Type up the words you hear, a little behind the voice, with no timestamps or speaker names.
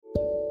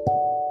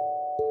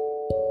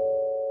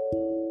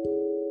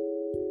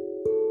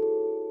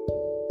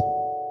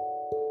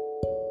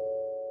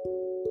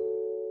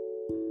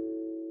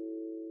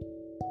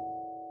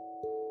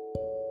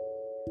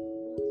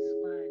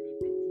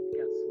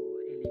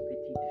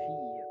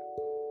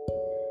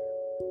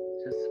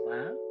Ce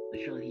soir,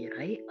 je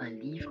lirai un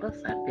livre qui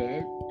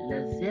s'appelle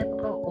Le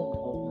Zèbre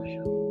orange.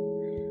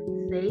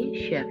 C'est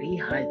Chérie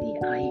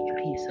qui a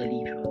écrit ce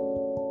livre.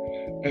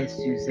 Et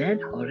Suzanne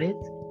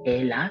Horwitz,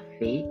 elle a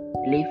fait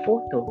les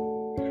photos.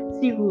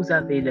 Si vous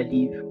avez le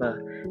livre,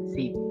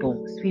 c'est bon,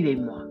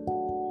 suivez-moi.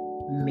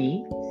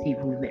 Mais si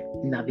vous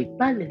n'avez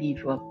pas le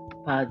livre,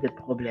 pas de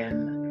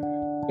problème.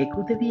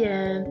 Écoutez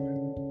bien,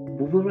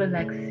 vous vous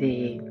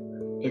relaxez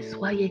et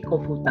soyez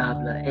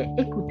confortable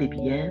et écoutez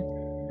bien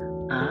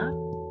à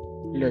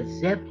Le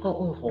Zèbre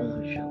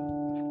orange.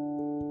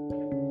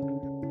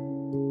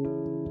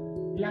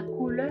 La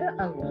couleur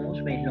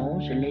orange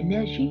mélange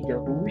l'énergie de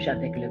rouge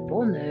avec le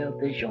bonheur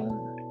de jaune.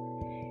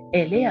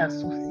 Elle est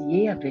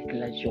associée avec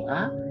la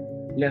joie,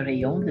 le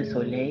rayon de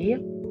soleil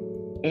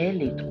et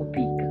les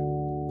tropiques.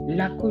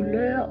 La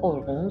couleur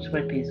orange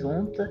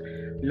représente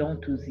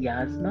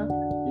l'enthousiasme,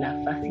 la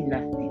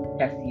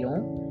fascination,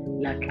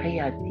 la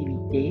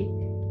créativité,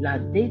 la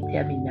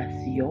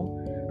détermination,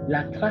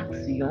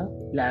 l'attraction,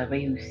 la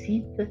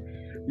réussite,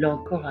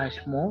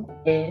 l'encouragement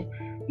et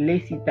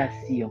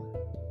l'excitation.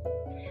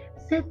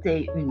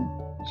 C'était une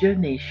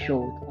journée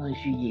chaude en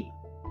juillet.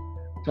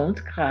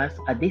 Tante Grace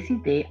a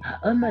décidé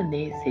à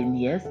emmener ses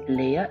nièces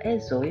Léa et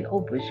Zoé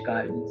au Busch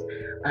Gardens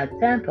à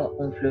Tampa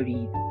en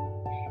Floride.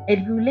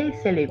 Elle voulait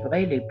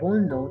célébrer les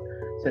bonnes notes,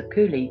 ce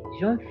que les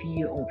jeunes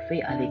filles ont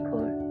fait à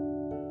l'école.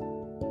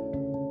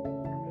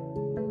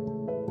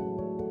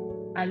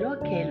 Alors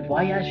qu'elle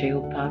voyageait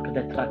au parc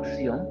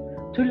d'attractions,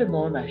 tout le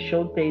monde a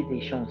chanté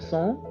des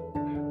chansons.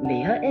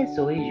 Léa et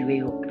Zoé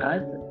jouaient aux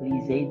cartes,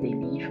 lisaient des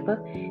livres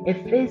et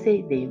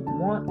faisaient des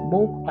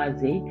mots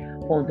croisés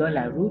pendant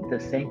la route de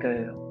 5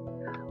 heures.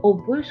 Au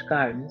Busch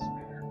Gardens,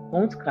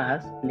 Tante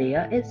Grace,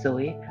 Léa et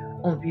Zoé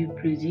ont vu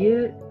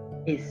plusieurs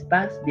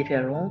espaces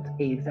différents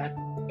et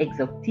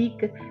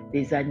exotiques,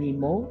 des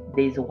animaux,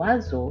 des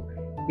oiseaux,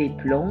 des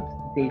plantes,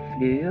 des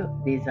fleurs,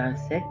 des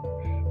insectes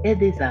et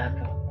des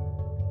arbres.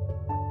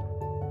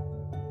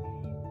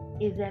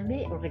 Ils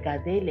aimaient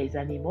regarder les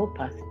animaux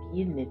parce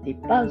qu'ils n'étaient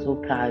pas aux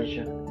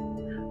cages.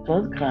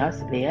 Tante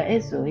Grace, Léa et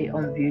Zoé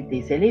ont vu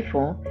des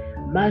éléphants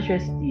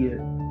majestueux,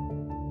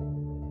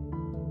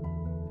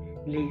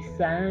 les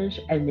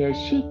singes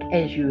énergiques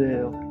et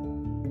joueurs,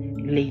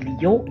 les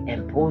lions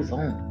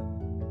imposants,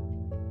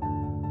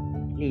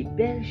 les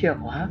belles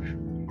girafes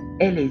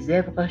et les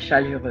zèbres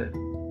chaleureux.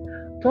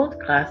 Tante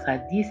Grace a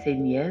dit à ses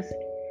nièces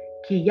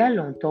qu'il y a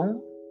longtemps,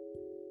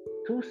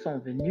 tous sont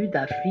venus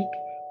d'Afrique,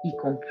 y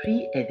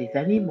compris des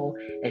animaux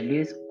et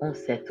leurs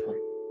ancêtres.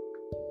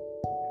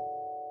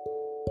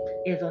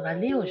 Ils sont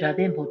allés au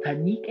jardin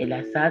botanique et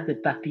la salle de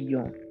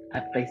papillons.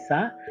 Après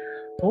ça,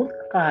 Tante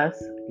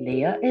Grace,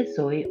 Léa et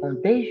Zoé ont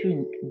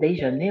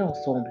déjeuné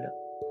ensemble.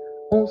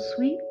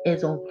 Ensuite,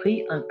 elles ont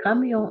pris un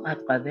camion à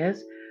travers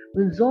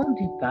une zone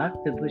du parc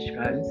de Busch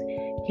Gardens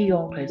qui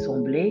ont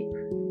ressemblé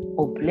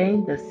aux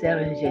plaines de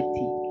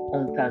Serengeti,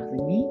 en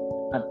Tanzanie,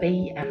 un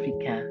pays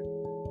africain.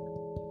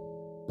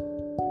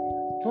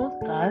 Tante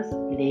Grace,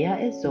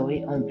 Léa et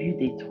Zoé ont vu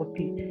des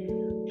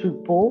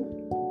troupeaux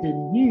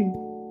de nus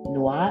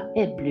noirs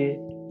et bleus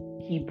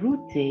qui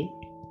broutaient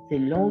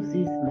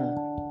silencieusement,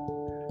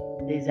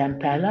 des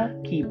impalas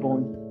qui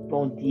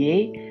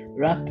bondiaient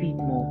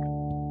rapidement,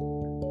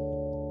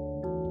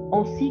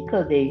 ainsi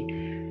que des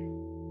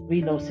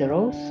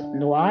rhinocéros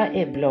noirs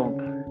et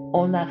blancs.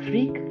 En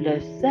Afrique, le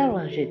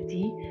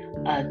Serengeti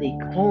a des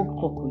grands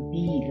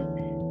crocodiles,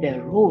 des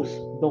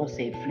roses dans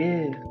ses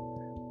fleurs.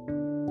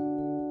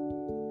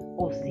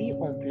 Aussi,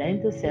 en plaine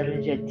de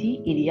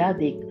Serengeti, il y a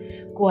des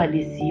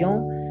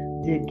coalitions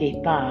de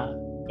guépards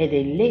et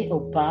de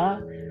léopards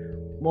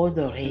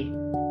modérés.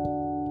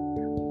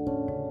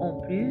 En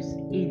plus,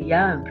 il y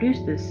a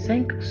plus de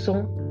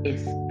 500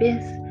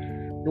 espèces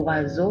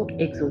d'oiseaux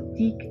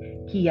exotiques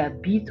qui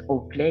habitent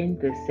aux plaines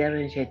de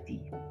Serengeti.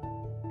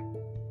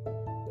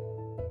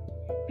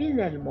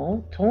 Finalement,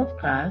 Tante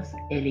Grace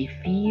et les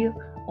filles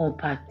ont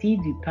parti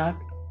du parc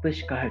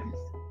Busch Gardens.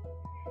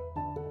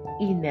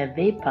 Il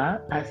n'avait pas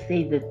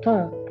assez de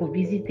temps pour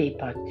visiter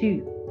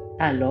partout,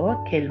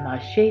 alors qu'elle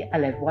marchait à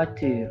la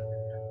voiture.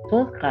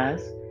 Tante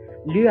Grace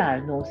lui a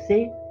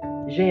annoncé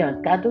 « J'ai un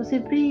cadeau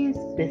surprise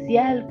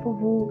spécial pour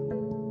vous ».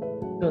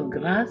 Tante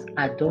Grace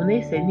a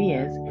donné ses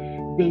nièces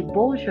des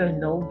beaux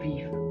journaux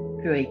vifs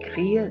pour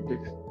écrire de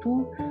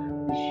toutes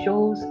les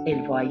choses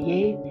qu'elles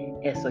voyaient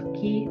et ce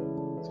qui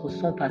se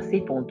sont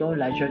passés pendant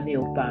la journée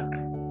au parc.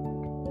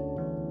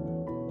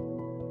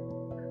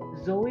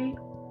 Zoé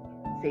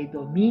s'est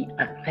dormie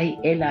après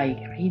elle a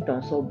écrit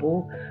dans son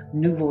beau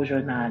nouveau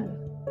journal.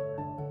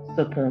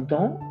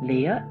 Cependant,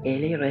 Léa,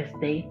 elle est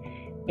restée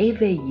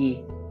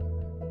éveillée.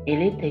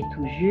 Elle était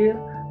toujours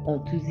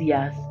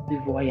enthousiaste du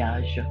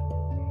voyage.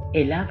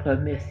 Elle a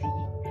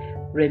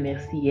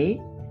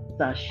remercié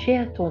sa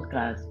chère Tante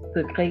Grace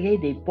pour créer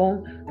des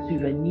bons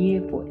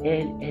souvenirs pour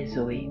elle et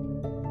Zoé.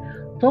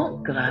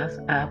 Tante Grace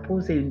a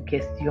posé une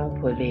question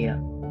pour Léa.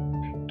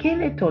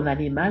 Quel est ton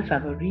animal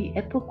favori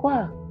et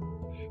pourquoi?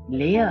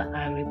 Léa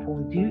a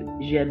répondu,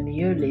 j'aime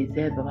mieux les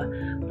zèbres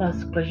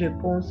parce que je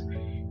pense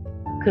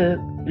que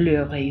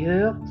leurs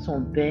rayures sont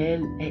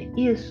belles et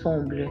ils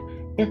semblent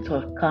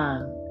être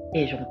calmes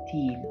et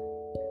gentils.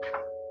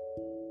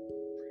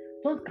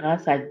 Tante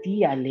Grâce a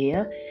dit à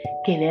Léa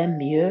qu'elle aime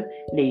mieux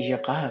les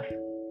girafes.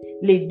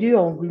 Les deux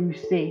ont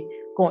gloussé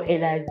quand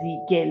elle a dit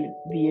qu'elle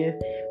vit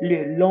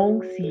le long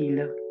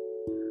cils.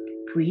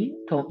 Puis,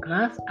 Tante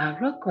Grâce a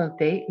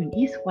raconté une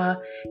histoire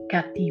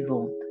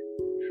captivante.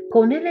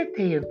 Quand elle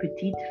était une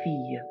petite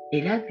fille,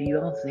 elle a vu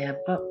un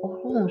zèbre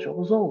orange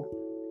au zoo.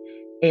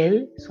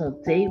 Elle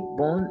sentait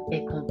bonne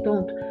et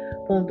contente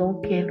pendant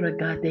qu'elle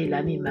regardait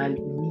l'animal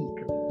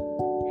unique.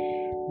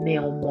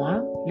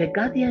 Néanmoins, le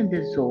gardien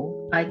de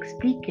zoo a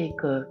expliqué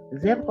que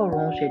Zèbre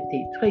Orange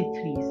était très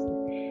triste.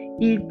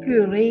 Il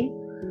pleurerait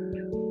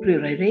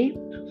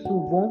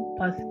souvent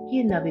parce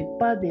qu'il n'avait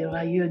pas de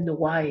rayures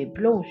noires et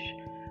blanches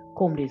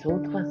comme les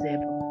autres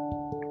zèbres.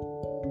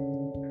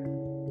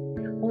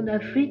 En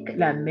Afrique,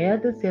 la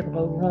mère de Zèbre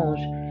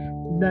Orange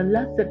ne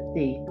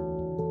l'acceptait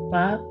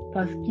pas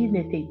parce qu'il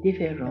était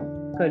différent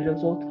que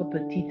les autres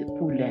petites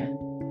poulains.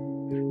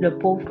 Le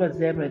pauvre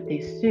zèbre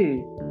était seul,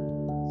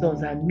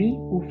 sans amis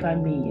ou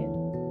famille,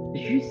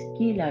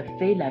 jusqu'il a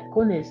fait la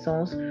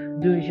connaissance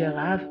d'une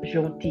girafe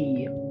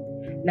gentille.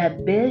 La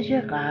belle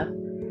girafe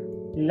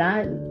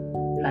l'a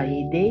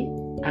aidé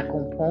à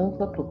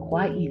comprendre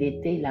pourquoi il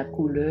était la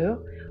couleur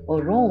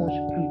orange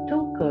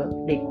plutôt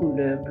que les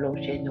couleurs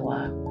blanches et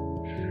noires.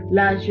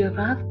 La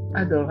girafe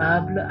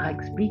adorable a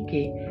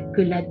expliqué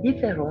que la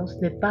différence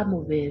n'est pas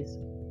mauvaise.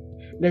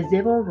 Le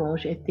zèbre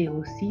orange était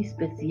aussi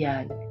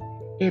spécial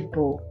et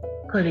beau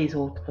que les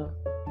autres.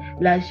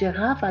 La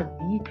girafe a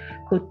dit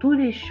que toutes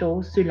les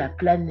choses sur la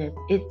planète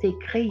étaient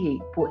créées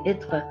pour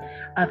être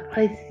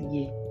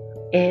appréciées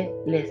et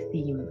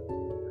l'estime.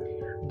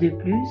 De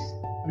plus,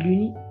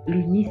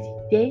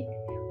 l'unicité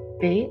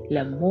fait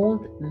le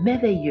monde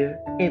merveilleux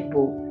et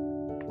beau.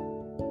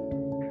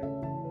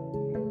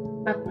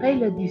 Après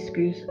le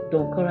discours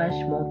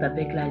d'encouragement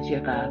avec la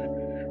girafe,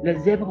 le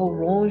zèbre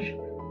orange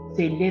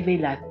s'est levé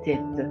la tête.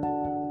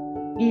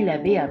 Il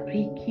avait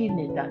appris qu'il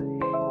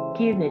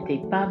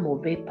n'était pas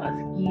mauvais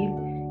parce qu'il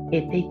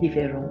était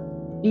différent.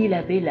 Il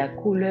avait la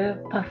couleur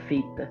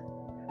parfaite.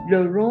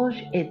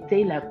 L'orange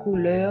était la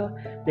couleur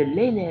de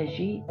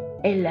l'énergie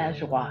et la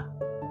joie.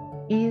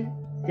 Il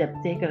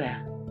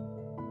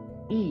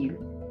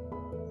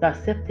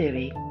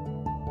s'accepterait.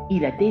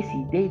 Il a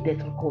décidé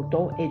d'être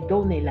content et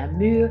donner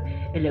l'amour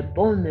et le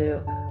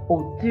bonheur à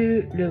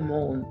tout le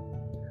monde.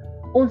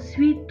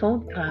 Ensuite,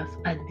 Tante Grâce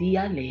a dit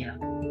à Léa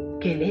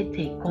qu'elle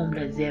était comme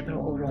le zèbre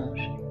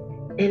orange.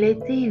 Elle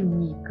était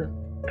unique,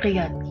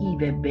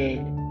 créative et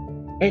belle.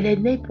 Elle est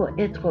née pour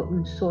être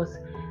une source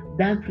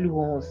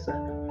d'influence,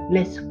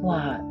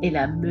 l'espoir et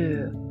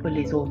l'amour pour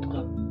les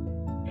autres.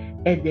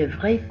 Elle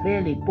devrait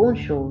faire les bonnes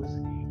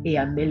choses et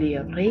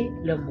améliorer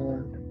le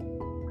monde.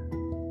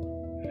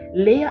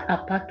 Léa a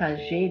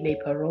partagé les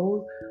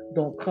paroles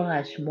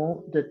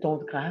d'encouragement de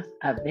Tante Grâce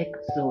avec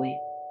Zoé.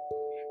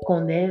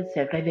 Quand elle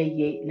s'est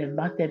réveillée le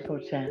matin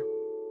prochain,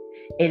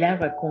 elle a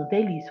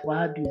raconté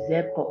l'histoire du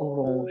zèbre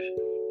orange.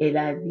 Elle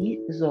a dit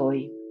à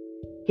Zoé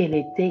qu'elle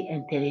était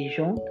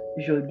intelligente,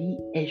 jolie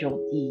et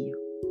gentille.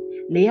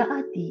 Léa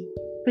a dit,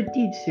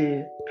 petite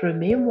sœur,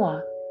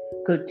 promets-moi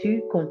que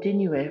tu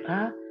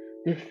continueras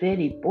de faire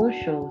les bonnes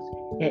choses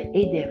et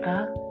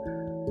aideras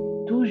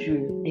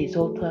toujours les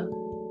autres.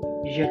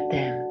 Je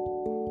t'aime.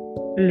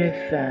 Le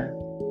fin.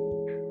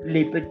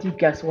 Les petits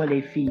garçons et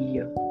les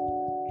filles.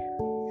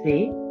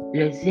 C'est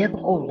le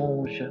zèbre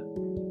orange.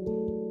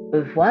 Au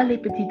revoir les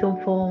petits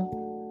enfants.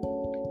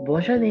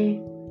 Bonne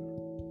journée.